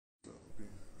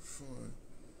I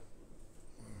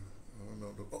don't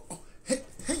know. Hey,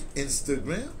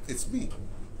 Instagram, it's me,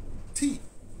 T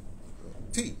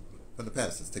from the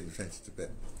past. Let's take the train to Tibet.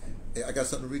 Hey, I got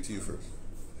something to read to you first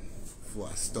before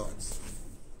I start.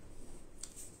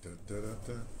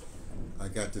 I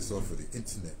got this off of the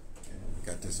internet.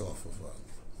 Got this off of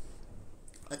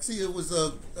actually it was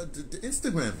the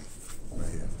Instagram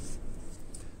right here.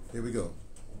 Here we go.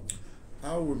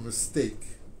 Our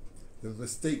mistake, the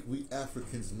mistake we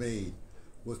Africans made,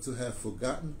 was to have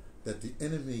forgotten that the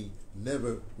enemy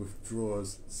never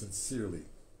withdraws sincerely.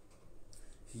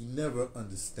 He never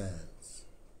understands.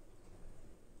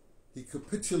 He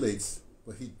capitulates,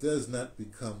 but he does not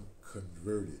become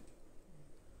converted.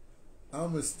 Our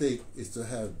mistake is to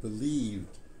have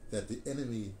believed that the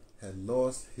enemy had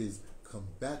lost his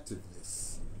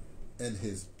combativeness and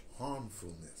his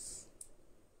harmfulness.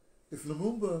 If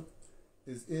Lumumba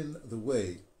is in the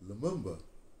way, Lumumba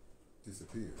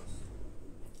disappears.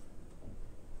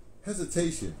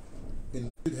 Hesitation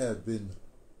should have been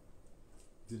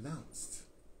denounced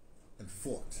and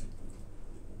fought.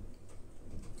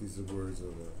 These are words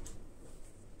of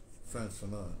Frantz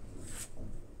Fanon.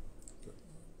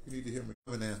 You need to hear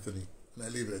McCoven Anthony, and I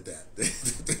leave it at that.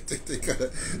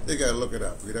 they gotta look it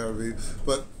up. You know what I mean?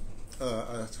 But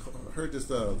I heard this.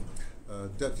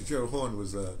 Dr. Gerald Horn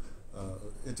was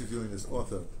interviewing this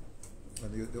author,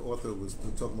 and the author was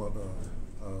talking about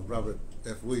Robert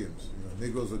F. Williams. You know,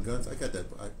 Negroes with Guns. I got that.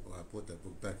 I bought that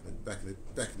book back in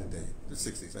the day, the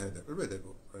 '60s. I read that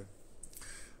book, right?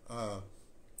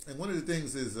 And one of the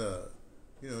things is,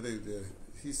 you know,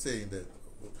 he's saying that,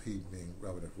 well, he being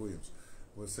Robert F. Williams,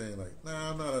 was saying like,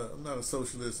 nah, I'm not a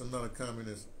socialist, I'm not a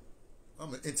communist,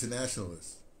 I'm an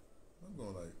internationalist. I'm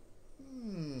going like,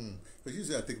 because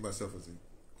usually I think of myself as a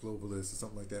globalist or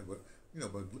something like that, but you know,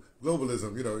 but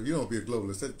globalism, you know, you don't be a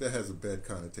globalist. That has a bad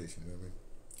connotation. You know what I mean?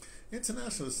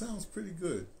 Internationalist sounds pretty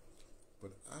good,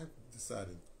 but I've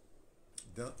decided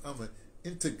I'm an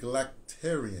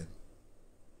intergalactarian.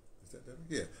 Is that?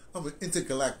 Yeah, I'm an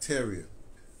intergalactarian.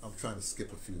 I'm trying to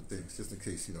skip a few things just in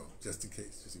case, you know, just in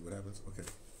case. You see what happens? Okay.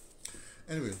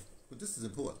 Anyway, but this is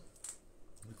important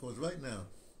because right now,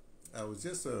 I was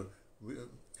just in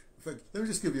fact, let me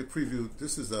just give you a preview.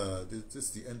 This is the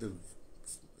end of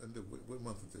what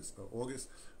month is this? August,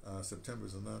 September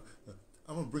is now.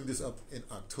 I'm gonna bring this up in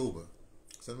October,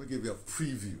 so let me give you a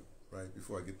preview right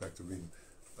before I get back to reading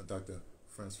Dr.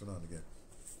 Frantz Fanon again,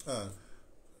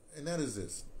 and that is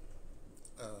this.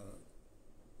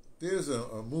 There's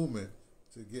a movement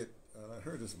to get, I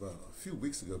heard this about a few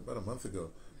weeks ago, about a month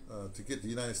ago, to get the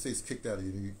United States kicked out of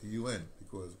the UN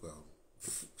because, well,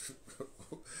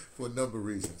 for a number of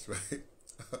reasons, right?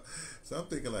 So I'm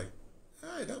thinking like,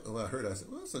 all right, when I heard it, I said,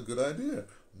 well, that's a good idea.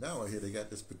 Now I hear they got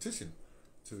this petition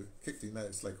to kick the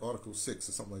United States, like Article 6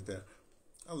 or something like that.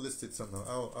 I'll list it somehow.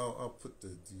 I'll put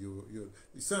you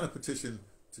sign a petition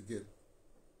to get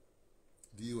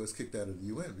the U.S. kicked out of the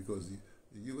UN because the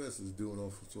U.S. is doing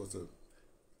all sorts of.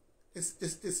 It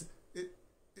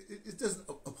doesn't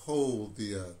uphold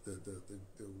the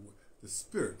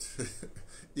spirit,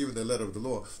 even the letter of the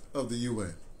law of the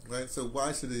UN, right? So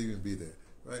why should it even be there,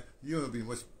 right? You want to be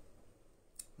much.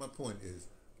 My point is,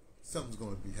 something's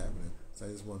going to be happening. So I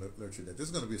just want to alert you that this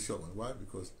is going to be a short one. Why?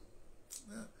 Because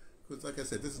like I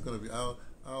said, this is going to be. I'll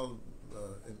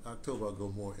in October I'll go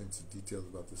more into details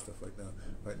about this stuff. Right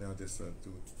now, just to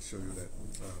show you that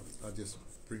I'll just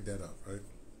bring that up, right?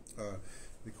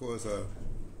 Because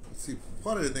let's see,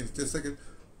 part of the things. Just a second,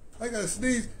 I gotta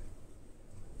sneeze.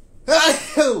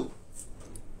 Pardon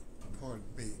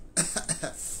me.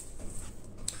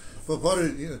 But part of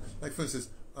it, you know, like for instance,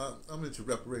 I'm into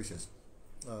reparations.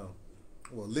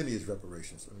 Well, lineage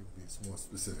reparations. Let me be more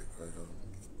specific. Right?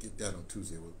 Get that on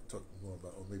Tuesday. We'll talk more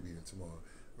about, or maybe even tomorrow.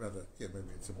 Rather, yeah, maybe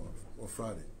tomorrow or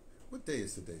Friday. What day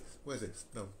is today? Wednesday.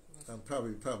 No,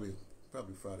 probably Friday. A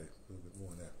little bit more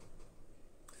than that.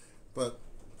 But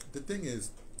the thing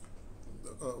is,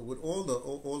 with all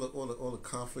the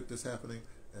conflict that's happening,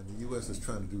 and the U.S. is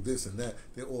trying to do this and that,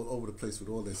 they're all over the place with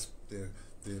all this. Their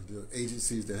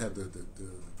agencies that have the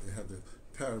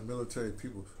paramilitary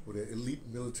people, or their elite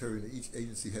military, and each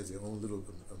agency has their own little,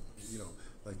 you know,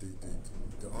 like the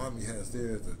Army has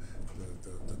theirs, the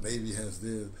Navy has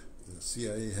theirs, the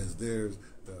CIA has theirs,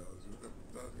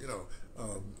 you know,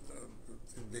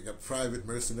 they got private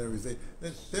mercenaries.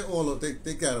 They're all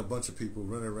they got a bunch of people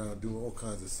running around doing all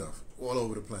kinds of stuff all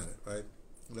over the planet, right?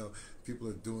 You know, people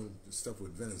are doing stuff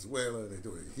with Venezuela. They're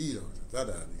doing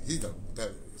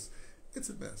it's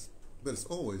a mess, but it's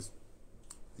always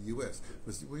the U.S.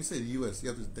 But when you say the U.S., you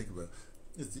have to think about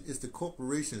it's the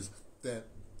corporations that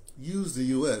use the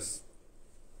U.S.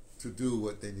 to do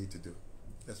what they need to do.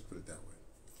 Let's put it that way.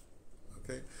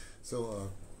 Okay, so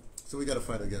we got to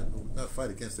fight against, not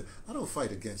fight against it. I don't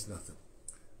fight against nothing.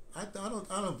 I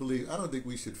don't think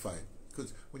we should fight,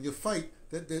 because when you fight,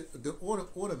 the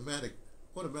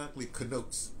automatically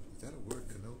connotes. Is that a word,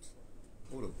 connotes?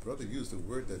 Oh, the brother used a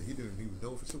word that he didn't even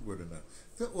know if it's a word or not.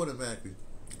 That automatically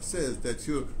says that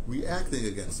you're reacting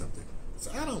against something.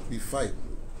 So I don't be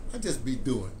fighting. I just be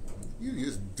doing. You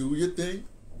just do your thing,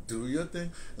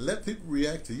 and let people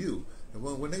react to you. And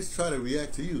when they try to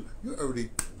react to you, you're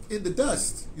already in the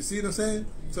dust. You see what I'm saying?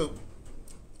 So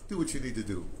do what you need to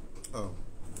do.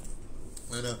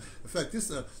 In fact,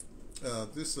 this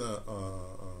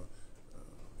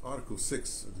Article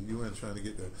 6 of the UN trying to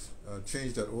get the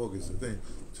change.org is the thing,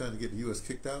 trying to get the U.S.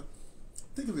 kicked out.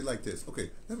 Think of it like this.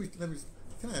 Okay, let me.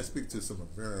 Can I speak to some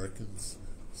Americans,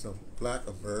 some Black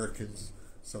Americans,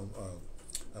 some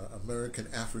American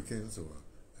Africans, or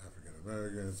African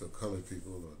Americans, or colored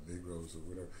people, or Negroes, or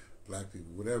whatever, Black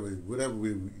people, whatever we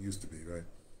used to be, right?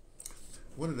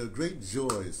 One of the great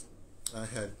joys I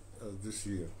had this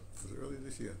year, was it earlier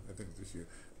this year? I think it was this year.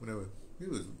 It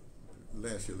was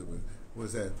last year a little bit.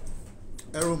 Was that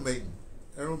Errol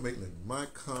Maitland, my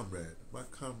comrade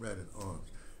in arms.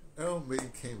 Errol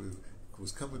Maitland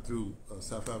was coming through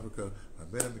South Africa. I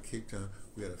met him in Cape Town.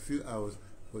 We had a few hours,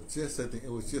 but just I think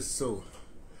it was just so.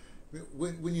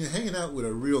 When you're hanging out with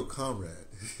a real comrade,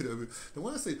 you know what I mean? And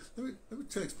when I say, let me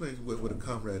try to explain what a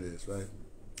comrade is, right?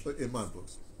 But in my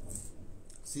books.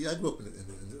 See, I grew up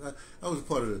I was a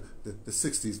part of the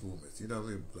 60s movements, you know what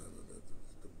I mean? The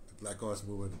Black Arts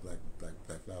movement, the Black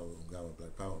Power,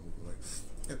 Black Power movement, right?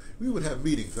 And we would have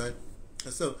meetings, right?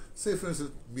 And so, say for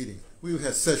instance, meetings, we would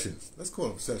have sessions. Let's call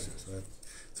them sessions, right?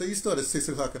 So you start at 6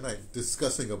 o'clock at night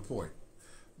discussing a point.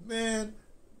 Man,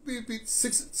 be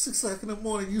 6 o'clock in the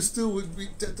morning, you still would be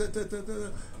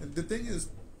And the thing is,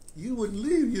 you wouldn't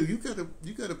leave. You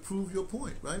gotta prove your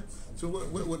point, right? So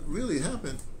what really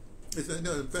happened is that,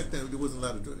 no, back then there wasn't a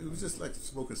lot of. It was just like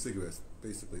smoking cigarettes,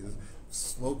 basically.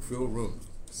 Smoke-filled rooms,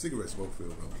 cigarette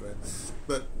smoke-filled rooms, right?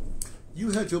 But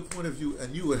you had your point of view,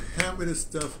 and you would hammer this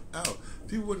stuff out.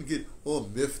 People wouldn't get all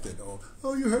miffed and all.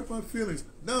 Oh, you hurt my feelings.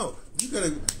 No, you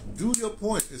gotta do your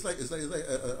point. It's like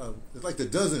the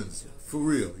dozens for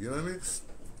real. You know what I mean?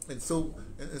 And so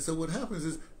what happens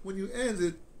is when you end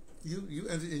it, you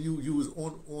ended and you was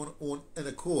on an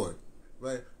accord,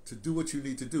 right, to do what you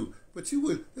need to do. But you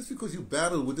would, just because you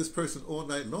battled with this person all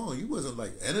night long, you wasn't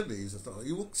like enemies and stuff.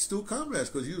 You were still comrades,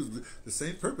 because you was the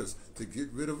same purpose, to get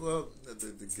rid of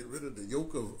the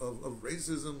yoke of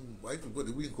racism, what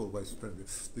we can call white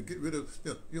supremacy, to get rid of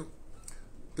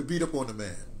to beat up on the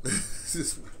man. I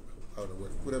don't know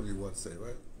whatever you want to say,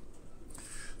 right?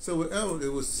 So with Errol,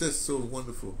 it was just so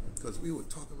wonderful, because we were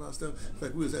talking about stuff. In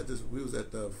fact, we was at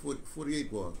the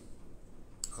 48 bar,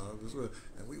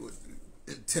 and we were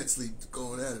intensely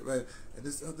going at it, right? And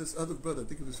this other brother, I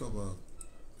think he was from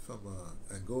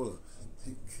Angola.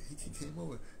 He came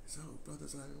over. He said, "Oh,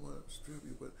 brothers, I didn't want to disturb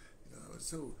you, but I was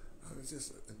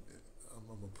just. I'm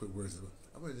gonna put words in it.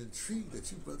 I was intrigued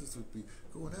that you brothers would be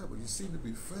going out, but you seem to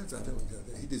be friends." I think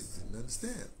he just didn't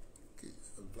understand.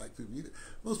 Black people,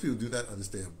 most people do not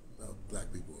understand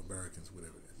black people, Americans,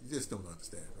 whatever it is. You just don't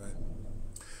understand, right?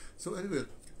 So anyway,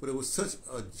 but it was such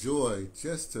a joy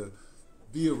just to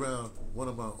be around one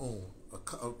of my own, a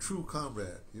true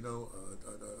comrade,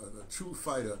 a true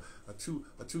fighter, a true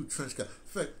trench guy. In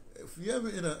fact, if you're ever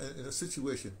in a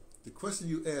situation, the question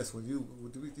you ask when you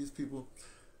would meet these people,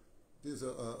 there's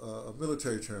a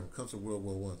military term, comes from World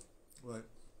War I, right?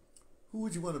 Who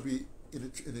would you want to be in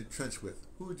a trench with?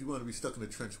 Who would you want to be stuck in a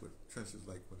trench with? Trenches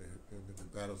like when they're in the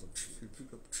battles,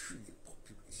 people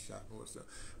get shot and all that stuff.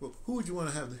 Well, who would you want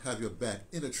to have your back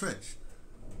in a trench?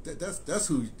 That's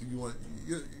who you want.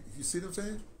 You see what I'm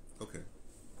saying? Okay.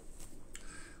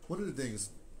 One of the things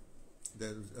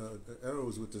that Errol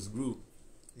was with this group,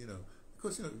 of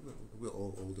course, we're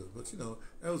all older, but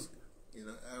Errol's,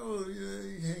 Errol,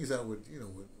 he hangs out with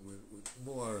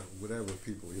more whatever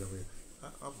people. You know what I mean?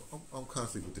 I'm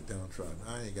constantly with the downtrodden.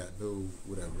 I ain't got no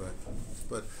whatever, right?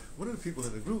 But one of the people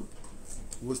in the group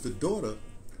was the daughter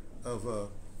of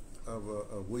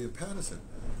William Patterson.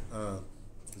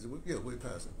 William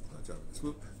Patterson.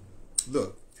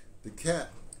 Look, the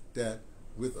cat that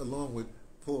along with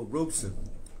Paul Robeson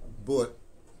brought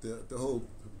the whole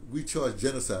 "we charge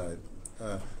genocide"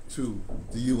 to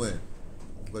the UN,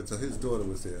 but so his daughter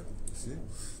was there. See,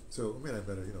 so I mean, I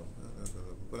better,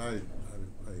 but I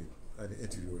didn't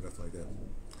interview or nothing like that.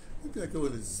 Maybe I go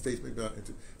into the States, maybe I'll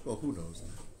interview. Well, who knows?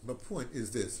 My point is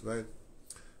this, right?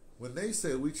 When they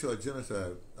say we charge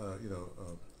genocide,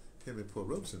 him and Paul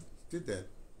Robeson did that,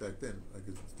 back then, I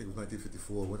think it was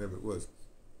 1954, whenever it was,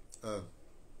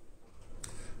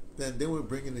 then they were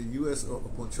bringing the U.S.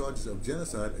 upon charges of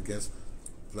genocide against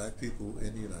black people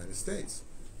in the United States.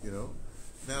 You know,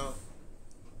 now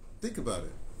think about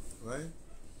it, right?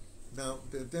 Now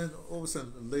then, all of a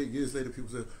sudden, years later, people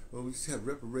say, "Well, we should have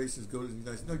reparations go to the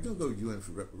United States." No, you don't go to UN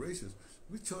for reparations.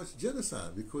 We charge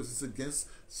genocide because it's against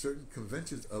certain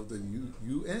conventions of the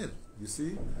UN. You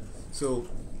see, so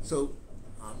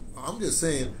I'm just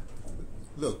saying.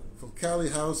 Look, from Callie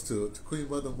House to Queen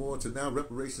Mother Moore to now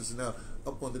reparations and now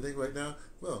up on the thing right now.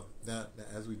 Well, now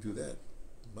as we do that,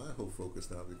 my whole focus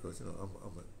now, because I'm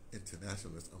an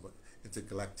internationalist, I'm an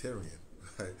intergalactarian,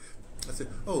 right? I said,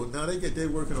 oh, now they're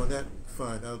working on that.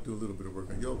 Fine, I'll do a little bit of work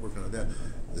on y'all working on that.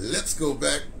 Let's go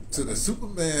back to the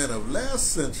Superman of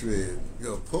last century.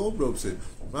 Paul Robeson,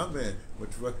 my man.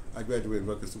 I graduated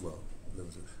Rutgers as well.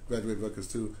 Graduated Rutgers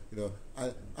too.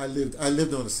 I lived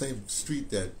on the same street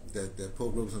that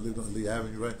Paul Robeson lived on, Lee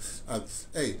Avenue, right? I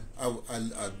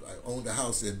owned a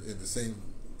house in the same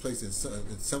place in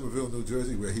Somerville, New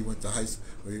Jersey, where he went to high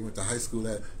school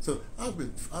at. So I've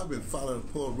been following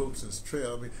Paul Robeson's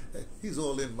trail. I mean, he's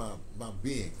all in my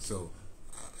being. So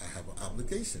I have an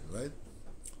obligation, right?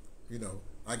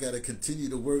 I got to continue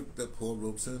the work that Paul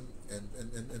Robeson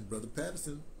and Brother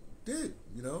Patterson did.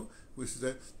 Which is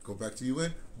that go back to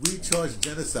UN. We charge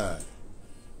genocide,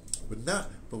 but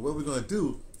what we're going to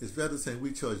do is, rather than saying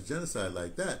we charge genocide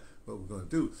like that, what we're going to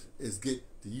do is get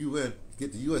the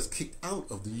U.S. kicked out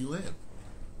of the UN.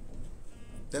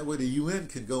 That way the UN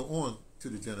can go on to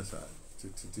the genocide,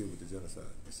 to deal with the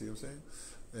genocide. You see what I'm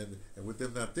saying? And with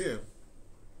them not there,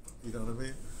 you know what I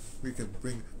mean? We can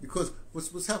bring, because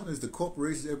what's happening is the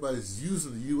corporations, everybody's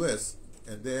using the U.S.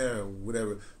 and their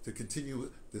whatever to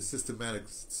continue the systemic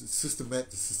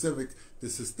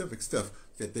stuff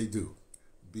that they do,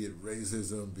 be it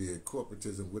racism, be it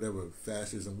corporatism, whatever,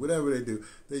 fascism, whatever they do.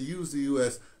 They use the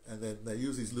U.S. and then they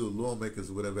use these little lawmakers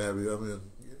or whatever have you. I mean,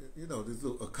 this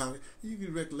little economy. You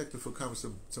can get elected for Congress,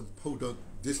 some podunk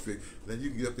district, and then you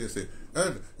can get up there and say,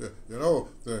 and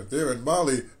they're in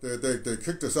Mali, they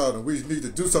kicked us out, and we need to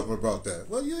do something about that.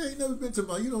 Well, you ain't never been to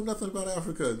Mali. You know nothing about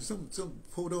Africa. Some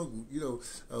podunk,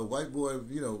 white boy,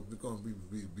 going to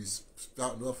be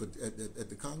spouting off at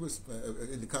the Congress,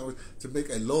 in the Congress, to make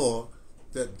a law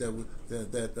that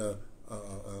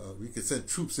we can send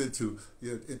troops into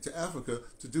Africa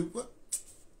to do what?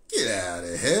 Get out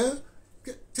of here.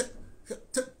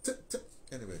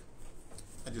 Anyway,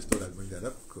 I just thought I'd bring that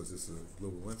up because it's a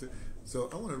global Wednesday. So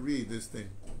I want to read this thing.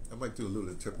 I might do a little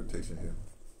interpretation here.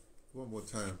 One more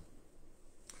time.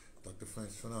 Dr. Frank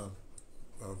Sloan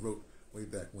wrote way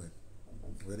back when.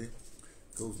 Ready?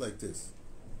 Goes like this.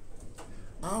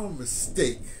 Our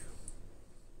mistake,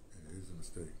 and it is a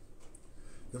mistake,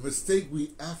 the mistake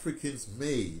we Africans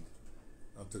made,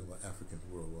 I'm talking about Africans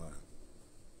worldwide,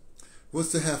 was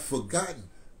to have forgotten.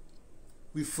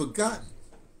 We've forgotten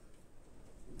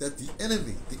that the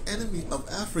enemy of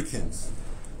Africans,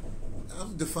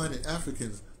 I'm defining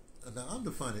Africans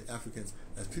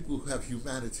as people who have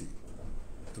humanity.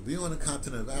 To be on the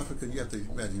continent of Africa, you have to have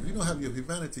humanity. If you don't have your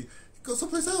humanity, go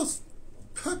someplace else.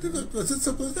 It's as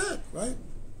simple as that, right?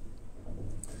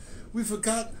 We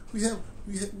forgot, we've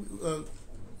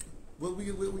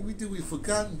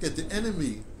forgotten that the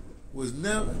enemy was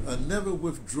never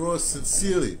withdraw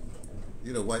sincerely.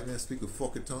 White men speak with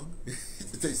forked tongue.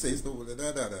 They say so,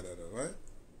 right?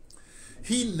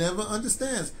 He never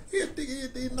understands.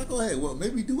 He's not going to, well,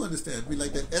 maybe he do understand. Be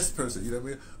like that S person, you know what I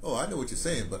mean? Oh, I know what you're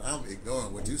saying, but I'm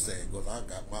ignoring what you're saying because I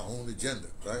got my own agenda,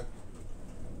 right?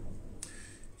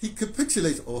 He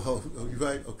capitulates. Oh, you're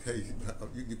right, okay.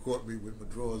 You caught me with my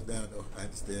drawers down. Oh, I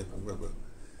understand, whatever.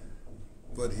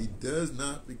 But he does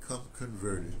not become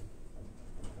converted.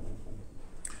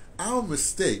 Our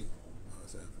mistake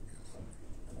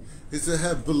is to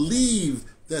have believed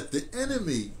that the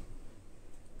enemy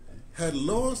had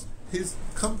lost his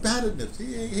combativeness.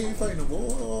 He ain't fighting no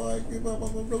more. Oh, I give up.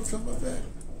 I'm a roach on my back.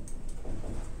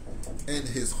 And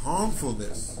his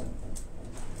harmfulness.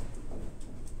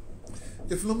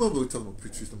 If Lumumba, we're talking about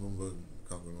Patrice Lumumba,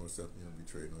 Congo and all that stuff,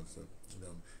 betrayed and all that stuff,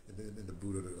 in the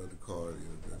boot of the car,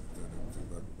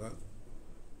 blah.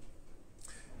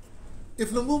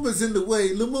 If Lumumba's in the way,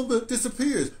 Lumumba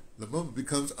disappears. Lumumba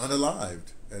becomes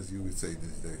unalived, as you would say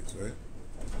these days, right?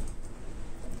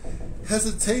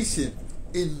 Hesitation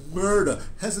in murder,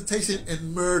 hesitation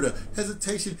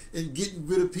in getting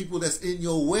rid of people that's in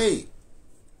your way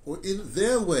or in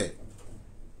their way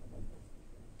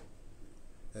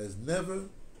has never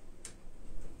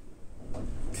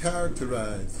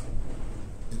characterized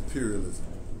imperialism.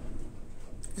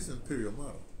 It's an imperial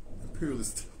model,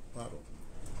 imperialist model.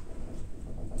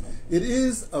 It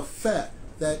is a fact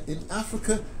that in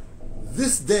Africa,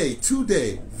 this day,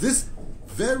 today, this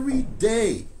very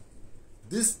day,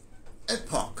 this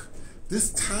epoch,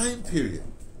 this time period,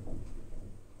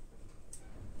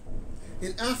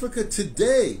 in Africa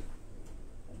today,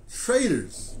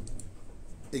 traitors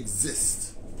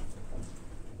exist.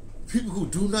 People who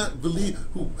do not believe,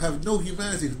 who have no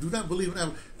humanity, who do not believe in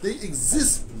Africa, they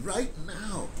exist right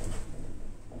now.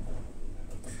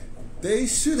 They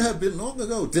should have been long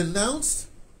ago denounced